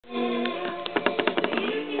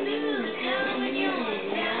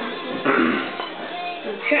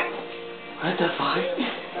What the fuck?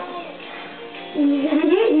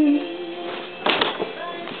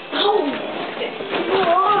 Oh!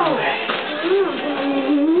 Whoa!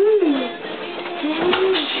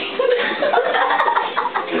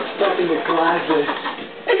 Get stuck in the glasses.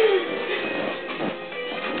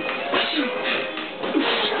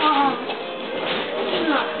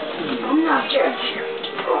 I'm not sure.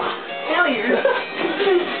 Failure.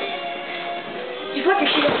 You fucking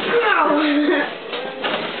shit. No!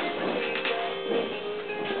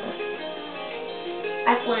 I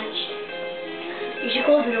flinched. You should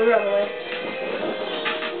close the door, by the way.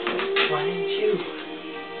 Why didn't you?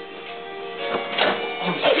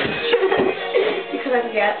 Because I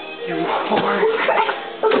forgot. You whore.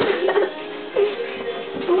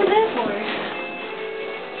 What was that for?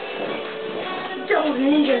 Double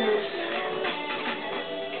ninjas.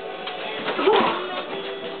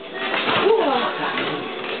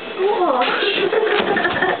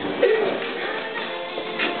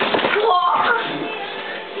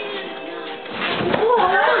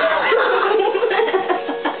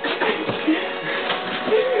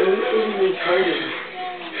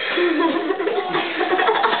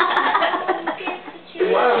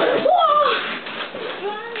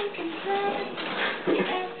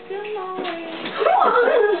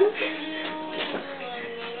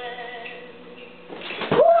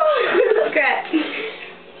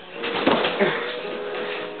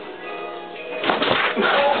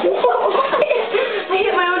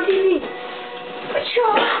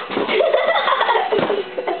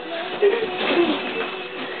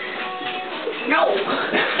 No!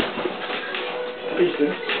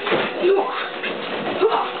 Ethan. No!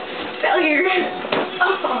 Failure!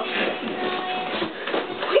 Oh!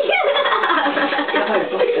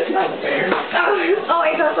 That's not fair. Oh, I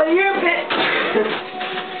got one. You're a pit.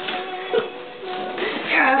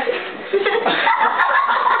 Yeah.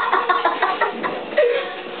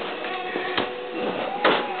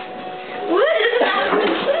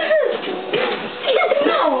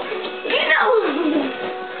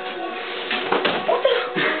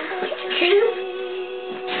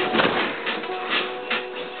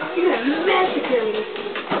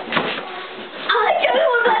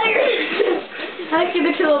 I like the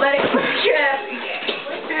kill better. Trap.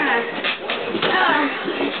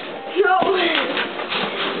 No.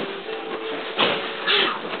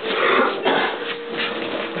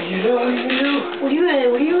 What you do? What you do? What are you doing?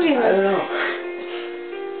 What are you doing? I don't know.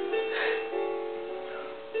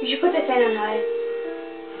 You should put the fan on high.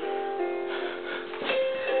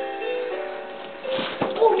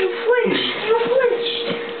 Oh, you flinched. You flinched.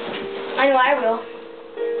 I know I will.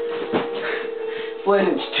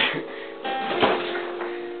 Flinched.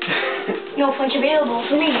 No flinch available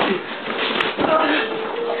for me. I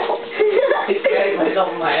dragged myself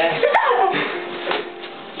in my ass.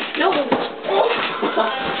 No.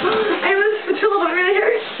 I was until it really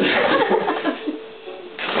hurts.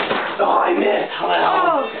 Oh, I missed.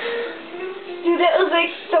 Oh. Dude, that was like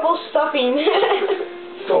double stuffing.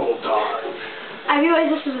 Double dog. I realize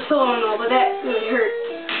this is a solo and all, but that really hurt.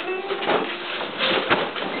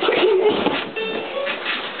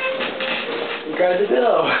 Grab the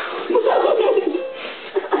pillow.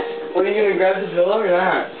 What, are you gonna grab the pillow or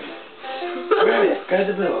not? Grab it. Grab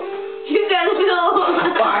the pillow. You got the pillow.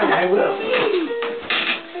 Fine, I will.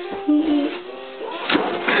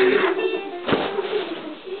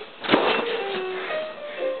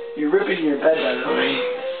 You're ripping your bed, by the way.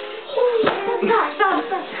 Stop.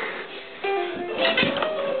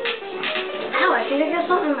 Ow, I think I got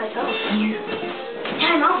something in my toe.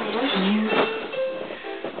 Time out, man.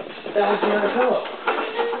 That was another pillow.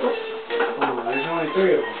 Oh, there's only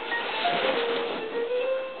 3 of them.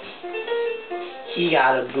 He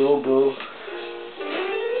got a boo-boo.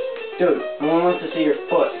 Dude, no one wants to see your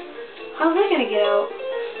foot. How's that gonna get out?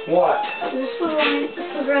 What? This was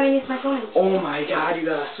right underneath my phone. Oh my god, you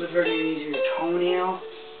got a sliver underneath your toenail?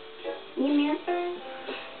 Yeah, man.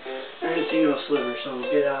 I didn't see no sliver, so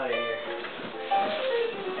get out of here.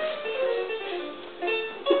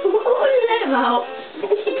 What is that about?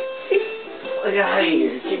 Get out of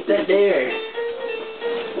here. Keep that there.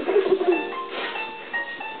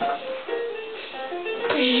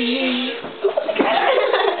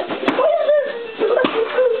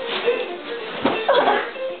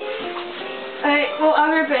 Alright, well,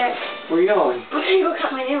 I'll be right back. Where are you going? I'm gonna go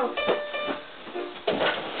cut my nails.